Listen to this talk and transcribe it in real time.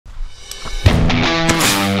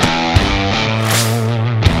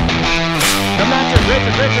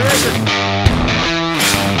Richard.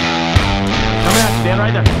 Coming at you, Dan,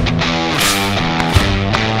 right there.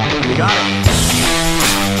 You got it.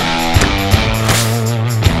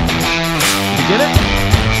 You get it?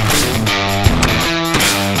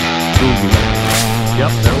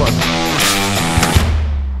 Yep, there it was.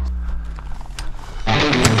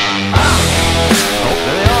 Oh,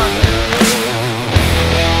 there they are.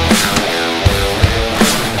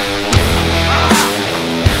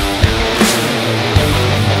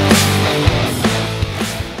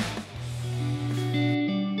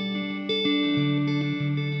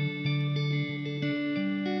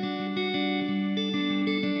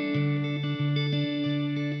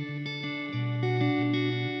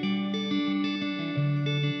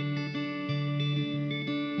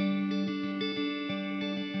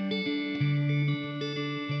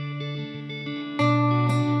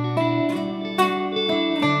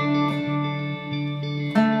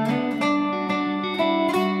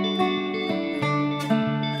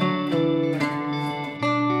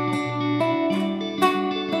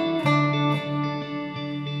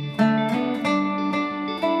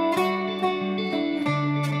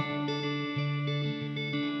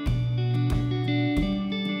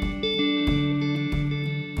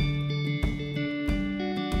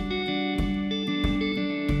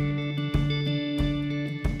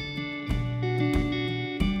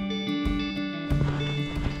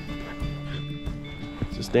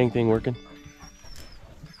 Is this dang thing working?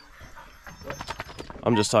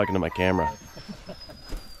 I'm just talking to my camera.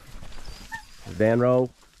 Van Rowe.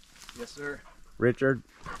 Yes, sir. Richard.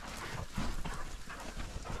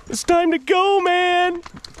 It's time to go, man!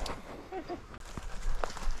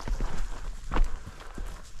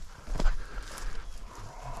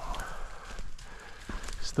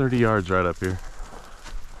 It's 30 yards right up here.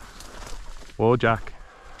 Whoa, Jack.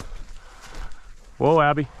 Whoa,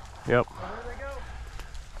 Abby. Yep. So where they go?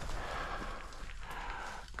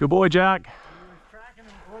 Good boy, Jack. He was tracking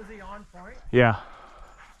him. Was he on point? Yeah.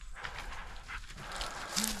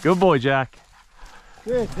 Good boy, Jack.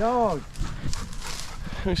 Good dog.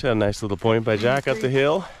 We just had a nice little point by Jack up the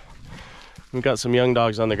hill. We've got some young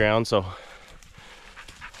dogs on the ground, so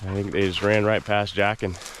I think they just ran right past Jack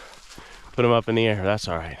and put him up in the air. That's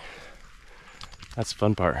all right. That's the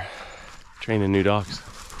fun part. Training new dogs.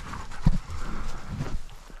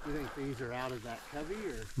 You think these are out of that covey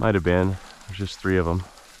or? Might have been. There's just 3 of them.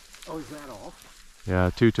 Oh, is that all? Yeah,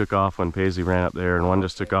 2 took off when Paisley ran up there, and 1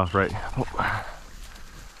 just took off right. Oh.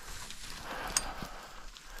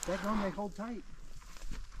 That one they hold tight.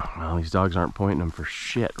 Well, these dogs aren't pointing them for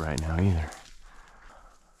shit right now either.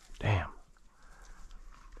 Damn.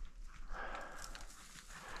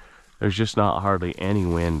 There's just not hardly any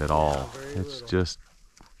wind at all. Yeah, it's just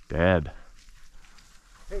dead.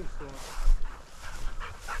 Hey,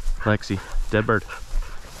 Lexi, dead bird.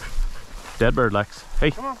 Dead bird, Lex. Hey,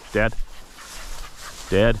 come on. dead.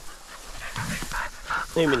 Dead.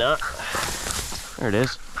 Maybe not. There it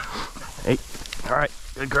is. Hey, all right,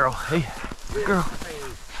 good girl. Hey, good girl.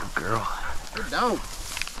 Good girl. Good dog.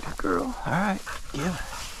 Good girl. All right, give.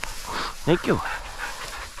 Thank you.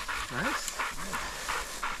 Nice.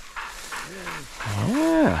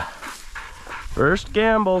 Yeah. First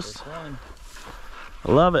gambles.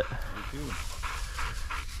 I love it.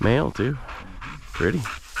 Male too. Pretty.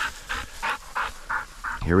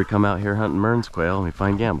 Here we come out here hunting Mearns quail and we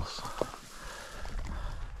find gambles.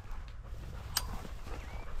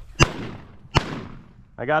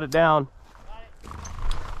 I got it down.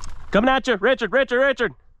 Coming at you,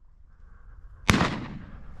 Richard.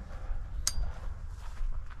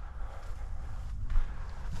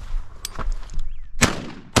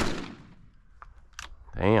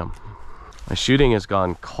 Damn. My shooting has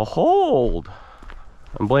gone cold.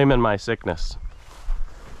 I'm blaming my sickness.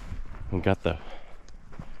 We got the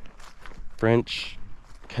French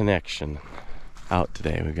connection out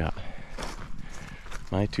today. We got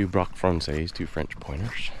my 2 Brock Frances, 2 French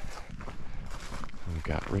pointers. We've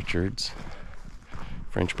got Richard's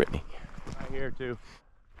French Brittany. Right here too.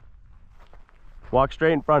 Walk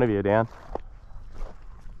straight in front of you, Dan.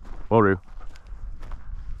 Whoa, Roo.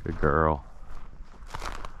 Good girl.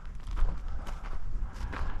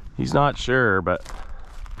 He's not sure, but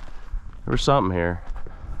there was something here.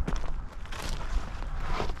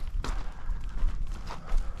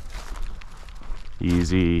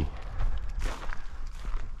 Easy.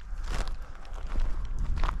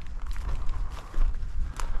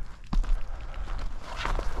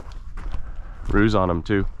 Ruse on him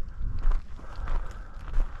too.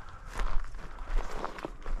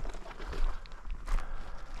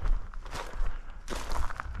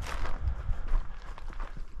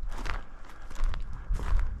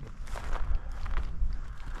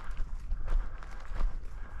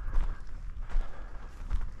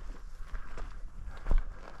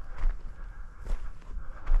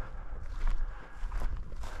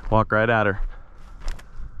 Walk right at her.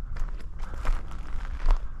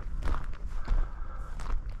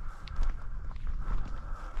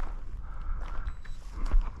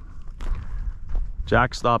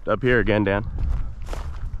 Jack stopped up here again, Dan.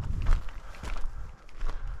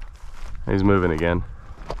 He's moving again.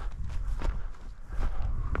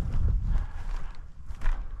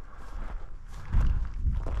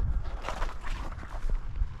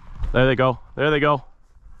 There they go. There they go.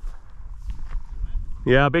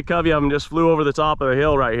 Yeah, a big covey of them just flew over the top of the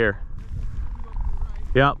hill right here.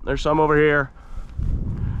 Yeah, there's some over here.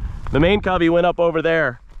 The main covey went up over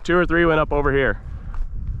there. 2 or 3 went up over here.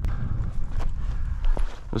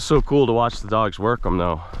 It was so cool to watch the dogs work them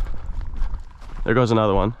though. There goes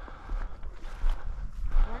another one.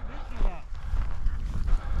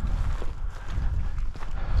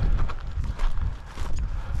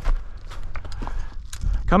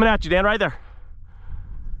 Coming at you, Dan, right there.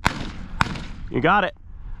 You got it.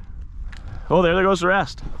 Oh, there goes the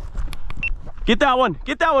rest. Get that one,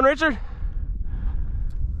 Richard.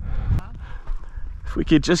 If we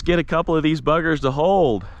could just get a couple of these buggers to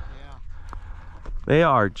hold. Yeah. They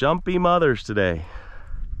are jumpy mothers today.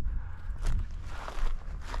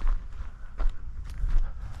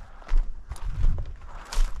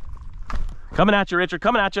 Coming at you, Richard,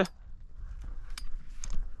 coming at you.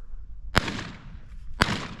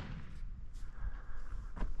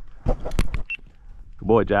 Good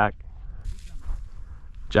boy, Jack.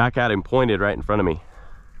 Jack had him pointed right in front of me.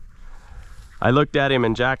 I looked at him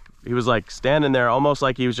and Jack, he was like standing there almost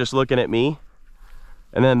like he was just looking at me.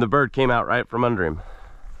 And then the bird came out right from under him.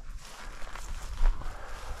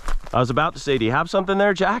 I was about to say, do you have something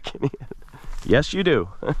there, Jack? Yes, you do.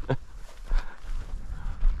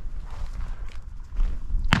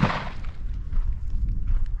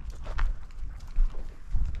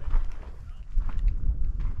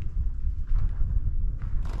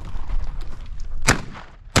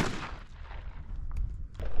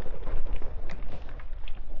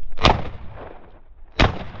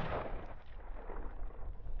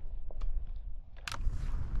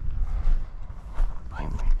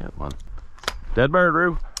 Get one. Dead bird,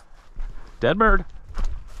 Roo. Dead bird.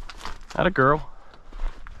 Atta girl.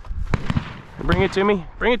 Bring it to me.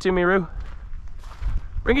 Bring it to me, Roo.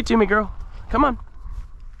 Bring it to me, girl. Come on.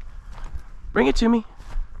 Bring it to me.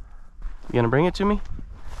 You gonna bring it to me?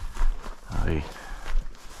 Oh,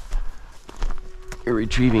 your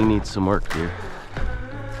retrieving needs some work here.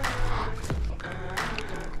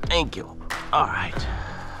 Thank you. All right.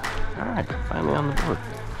 All right, finally on the board.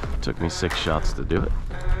 Took me 6 shots to do it.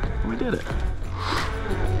 We did it.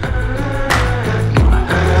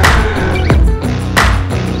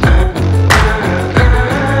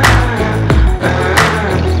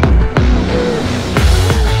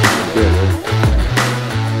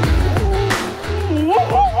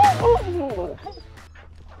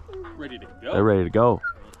 Ready to go. They're ready to go.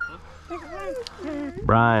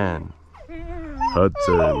 Brian.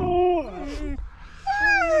 Hudson.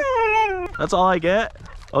 That's all I get?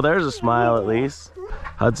 Oh, there's a smile at least.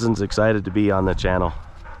 Hudson's excited to be on the channel.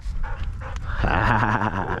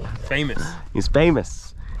 Famous. He's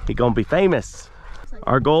famous. He gonna be famous.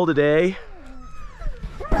 Our goal today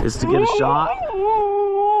is to get a shot,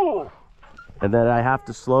 and then I have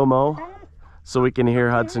to slow-mo so we can hear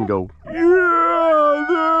Hudson go,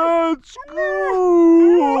 yeah, that's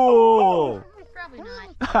cool. Probably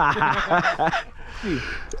not.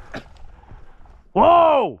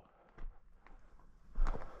 Whoa!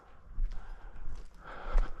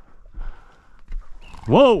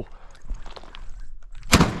 Whoa!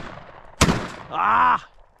 Ah!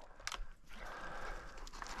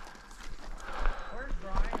 Where's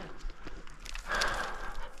Brian?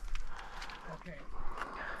 Okay.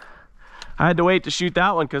 I had to wait to shoot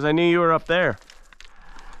that one because I knew you were up there.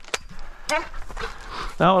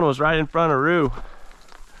 That one was right in front of Roo.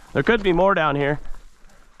 There could be more down here.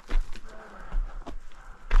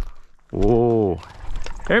 Whoa.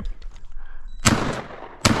 Here.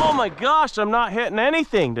 Oh my gosh, I'm not hitting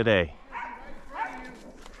anything today.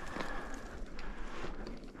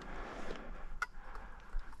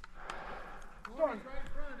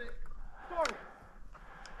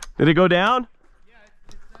 Did it go down? Yeah, it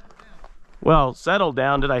settled down. Well, settled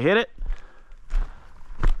down. Did I hit it?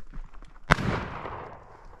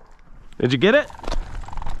 Did you get it?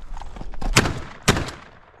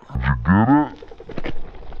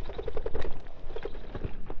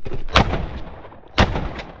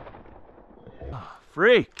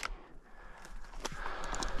 Freak.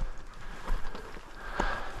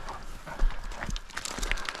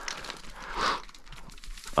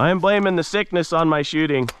 I am blaming the sickness on my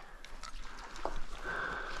shooting.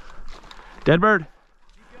 Dead bird?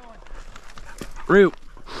 Keep going. Roo.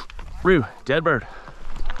 Roo, dead bird.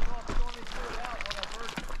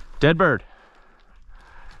 Dead bird.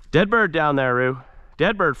 Dead bird down there, Roo.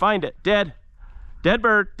 Dead bird, find it. Dead. Dead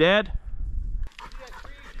bird, dead.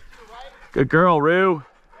 Good girl, Roo.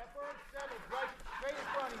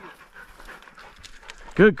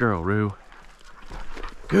 Good girl, Roo.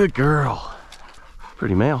 Good girl.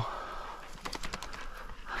 Pretty male.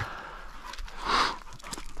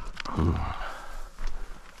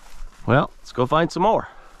 Well, let's go find some more.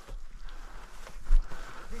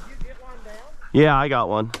 Did you get one down? Yeah, I got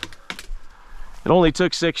one. It only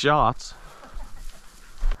took 6 shots.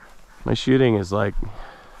 My shooting is like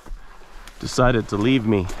decided to leave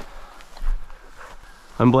me.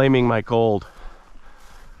 I'm blaming my cold.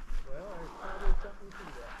 Well, there's probably something to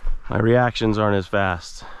that. My reactions aren't as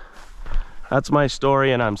fast. That's my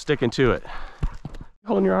story and I'm sticking to it.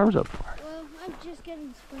 Holding your arms up. Well, I'm just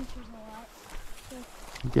getting splinters a lot. So,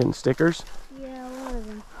 You getting stickers? yeah, a lot of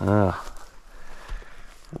them. Ah.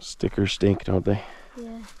 Stickers stink, don't they?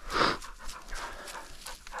 Yeah.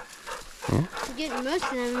 Yeah? I'm getting most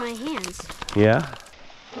of them in my hands. Yeah?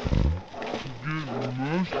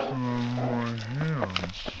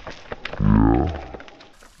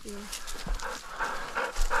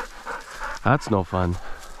 That's no fun.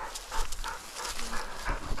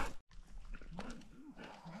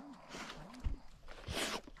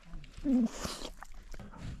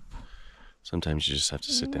 Sometimes you just have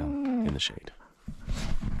to sit down in the shade.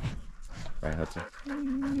 Right, Hudson?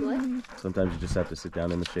 What? Sometimes you just have to sit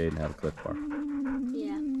down in the shade and have a Cliff Bar.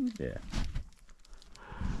 Yeah. Yeah.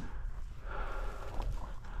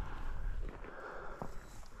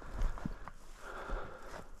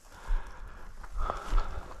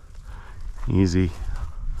 Easy.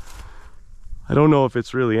 I don't know if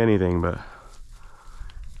it's really anything, but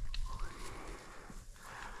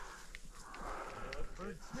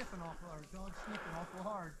Bird's sniffing awful, or dog's sniffing awful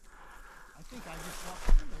hard. I think I just walked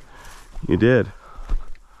through there. you did.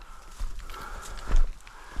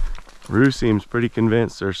 Rue seems pretty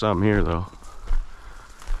convinced there's something here, though.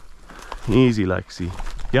 Easy, Lexi.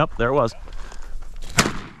 Yep, there it was.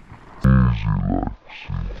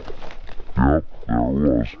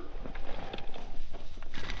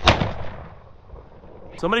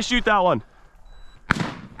 Somebody shoot that one. There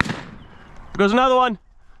goes another one.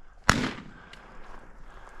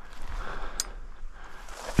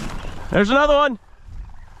 There's another one.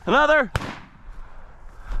 Another.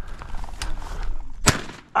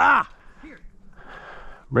 Ah!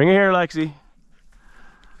 Bring it here, Lexi.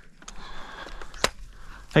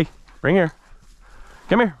 Hey, bring here.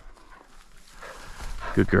 Come here.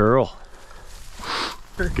 Good girl.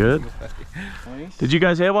 Good. Did you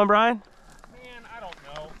guys hit one, Brian? Man, I don't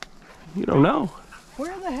know. You don't know.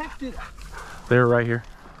 Where the heck did I? They were right here.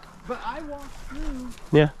 But I walked through.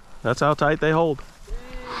 Yeah, that's how tight they hold.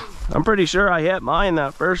 I'm pretty sure I hit mine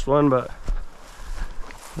that first one, but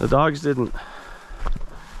the dogs didn't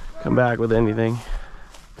come back with anything.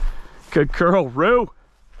 Good girl, Rue.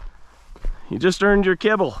 You just earned your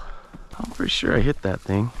kibble. I'm pretty sure I hit that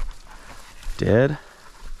thing. Dead.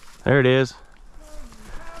 There it is.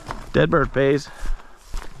 Dead bird pays.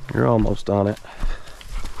 You're almost on it.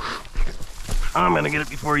 I'm gonna get it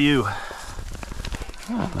before you.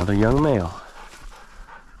 Oh, another young male.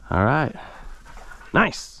 All right.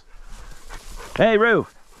 Nice. Hey, Rue.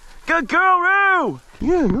 Good girl, Rue.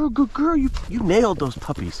 Yeah, you're a good girl. You nailed those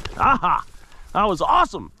puppies. Aha. That was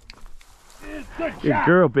awesome. Good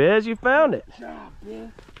girl, Biz. You found it. Good job, Biz.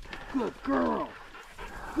 Good girl.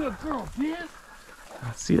 Good girl, Biz.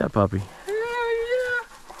 Let's see that puppy.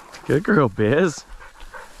 Good girl, Biz.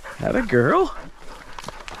 That a girl?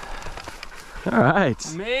 All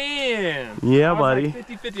right. Man. Yeah, I was buddy. Like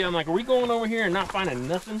 50-50. I'm like, are we going over here and not finding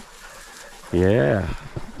nothing? Yeah.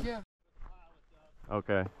 Yeah.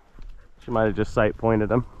 Okay. She might have just sight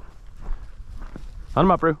pointed him. On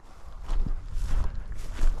him up, Rue.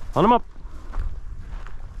 On him up.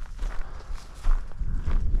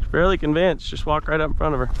 She's fairly convinced. Just walk right up in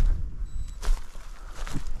front of her.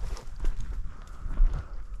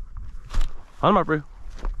 On him up, Rue.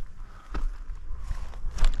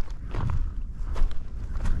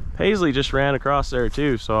 Paisley just ran across there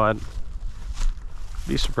too, so I'd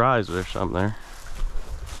be surprised if there's something there.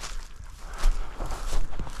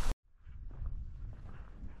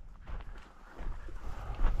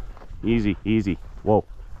 Easy, easy. Whoa,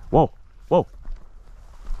 whoa, whoa.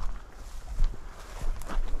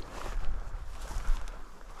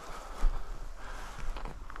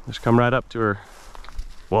 Just come right up to her.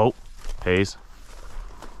 Whoa, Hayes.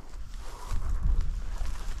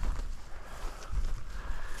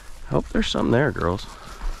 Hope there's something there, girls.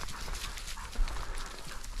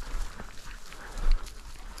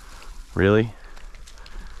 Really?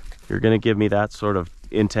 You're gonna give me that sort of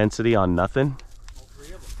intensity on nothing? All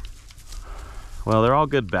 3 of them. Well, they're all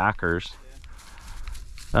good backers.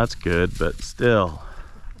 That's good, but still.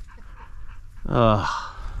 Ugh.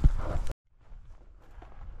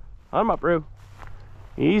 I'm up, Roo.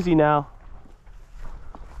 Easy now.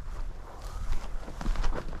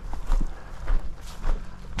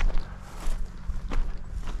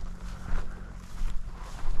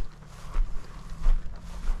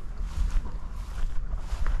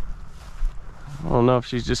 I don't know if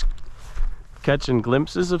she's just catching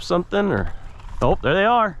glimpses of something or... Oh, there they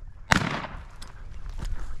are.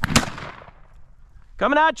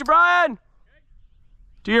 Coming at you, Brian.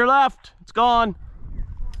 To your left. It's gone.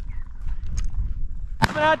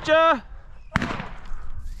 Coming at you.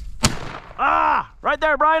 Ah, right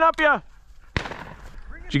there, Brian, up you.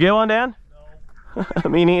 Did you get one, Dan? No.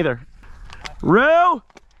 Me neither. Roo.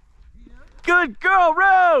 Good girl,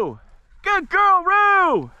 Roo. Good girl,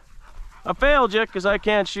 Roo. I failed you because I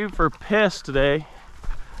can't shoot for piss today.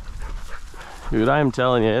 Dude, I am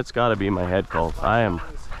telling you, it's got to be my head cold. My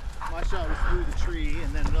shot was through the tree,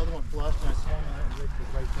 and then another one flushed, and I swung on it and it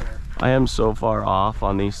was right there. I am so far off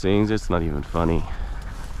on these things, it's not even funny.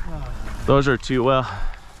 Those are too, well,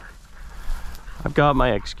 I've got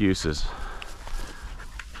my excuses.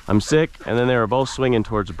 I'm sick, and then they were both swinging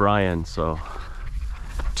towards Brian, so.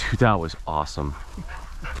 Dude, that was awesome.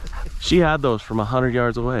 She had those from 100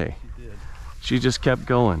 yards away. She just kept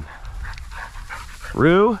going.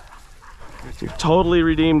 Roo, you've totally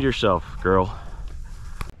redeemed yourself, girl.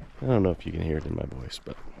 I don't know if you can hear it in my voice,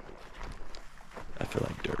 but I feel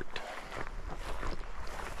like dirt.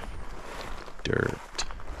 Dirt.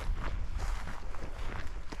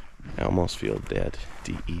 I almost feel dead.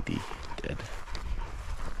 D-E-D, dead.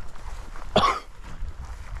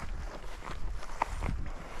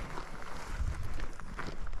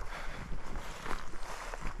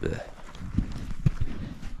 Blech.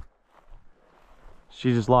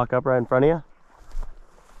 She just lock up right in front of you? I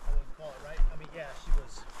wouldn't call it right. I mean, yeah, she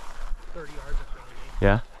was 30 yards in front of me.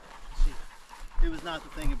 Yeah? It was not the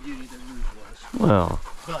thing of beauty that Rouge was. Well.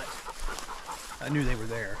 But I knew they were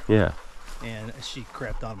there. Yeah. And she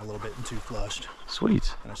crept on them a little bit and 2 flushed.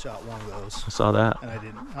 Sweet. And I shot one of those. I saw that.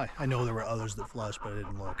 And I know there were others that flushed, but I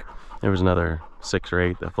didn't look. There was another 6 or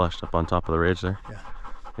 8 that flushed up on top of the ridge there. Yeah.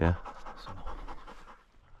 Yeah. So.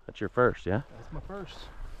 That's your first, yeah? That's my first.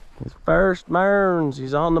 His first Mearns.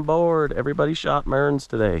 He's on the board. Everybody shot Mearns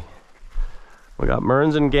today. We got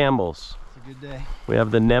Mearns and Gambles. It's a good day. We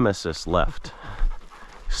have the nemesis left.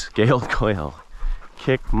 Scaled quail.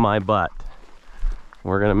 Kick my butt.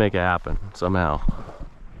 We're gonna make it happen somehow.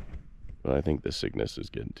 But I think the sickness is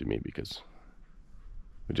getting to me because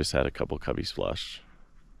we just had a couple cubbies flush.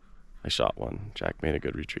 I shot one. Jack made a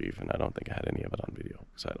good retrieve, and I don't think I had any of it on video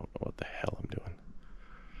because I don't know what the hell I'm doing.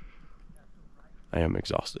 I am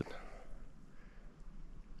exhausted.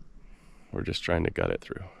 We're just trying to gut it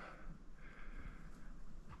through.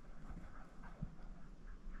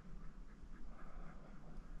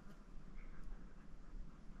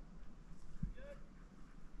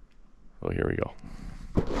 Oh, here we go.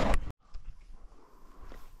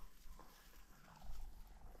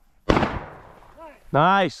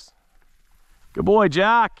 Nice. Good boy,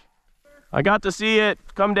 Jack. I got to see it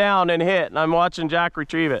come down and hit, and I'm watching Jack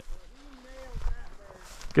retrieve it.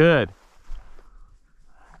 Good.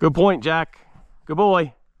 Good point, Jack. Good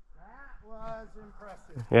boy. That was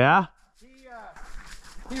impressive. Yeah?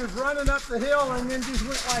 He was running up the hill and then just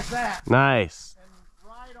went like that. Nice. And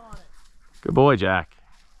right on it. Good boy, Jack.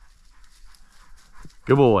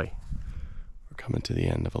 Good boy. We're coming to the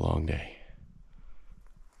end of a long day.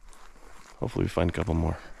 Hopefully we find a couple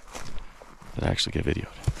more that actually get videoed.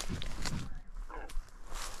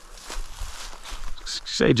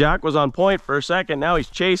 Say Jack was on point for a second, now he's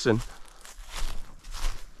chasing.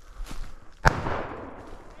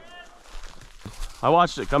 I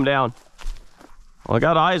watched it come down. Well, I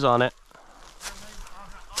got eyes on it.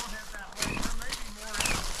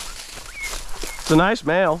 It's a nice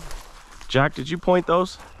male. Jack, did you point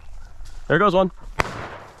those? There goes one.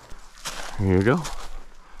 Here you go.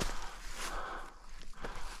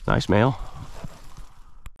 Nice male.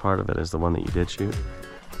 Part of it is the one that you did shoot.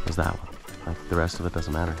 Was that one. Like the rest of it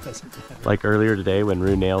doesn't matter. Like earlier today when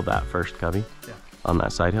Rue nailed that first cubby on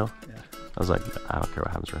that side hill. I was like, I don't care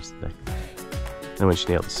what happens the rest of the day. And when she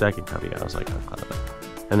nailed the second cubby, I was like, I'm glad of it.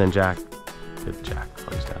 And then Jack did Jack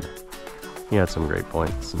while he's down there. He had some great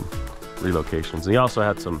points and relocations. And he also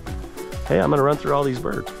had some, hey, I'm gonna run through all these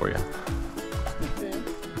birds for you.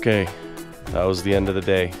 Okay, that was the end of the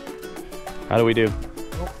day. How do we do?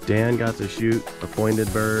 Dan got to shoot a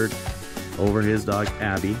pointed bird over his dog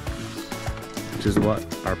Abby. which is what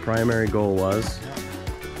our primary goal was.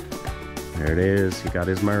 There it is. He got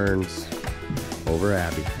his Merns over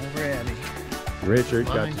Abby. Over Abby. Richard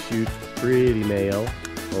got to shoot pretty male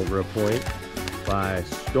over a point by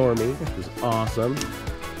Stormy, which was awesome.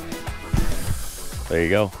 There you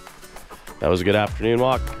go. That was a good afternoon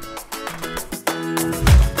walk.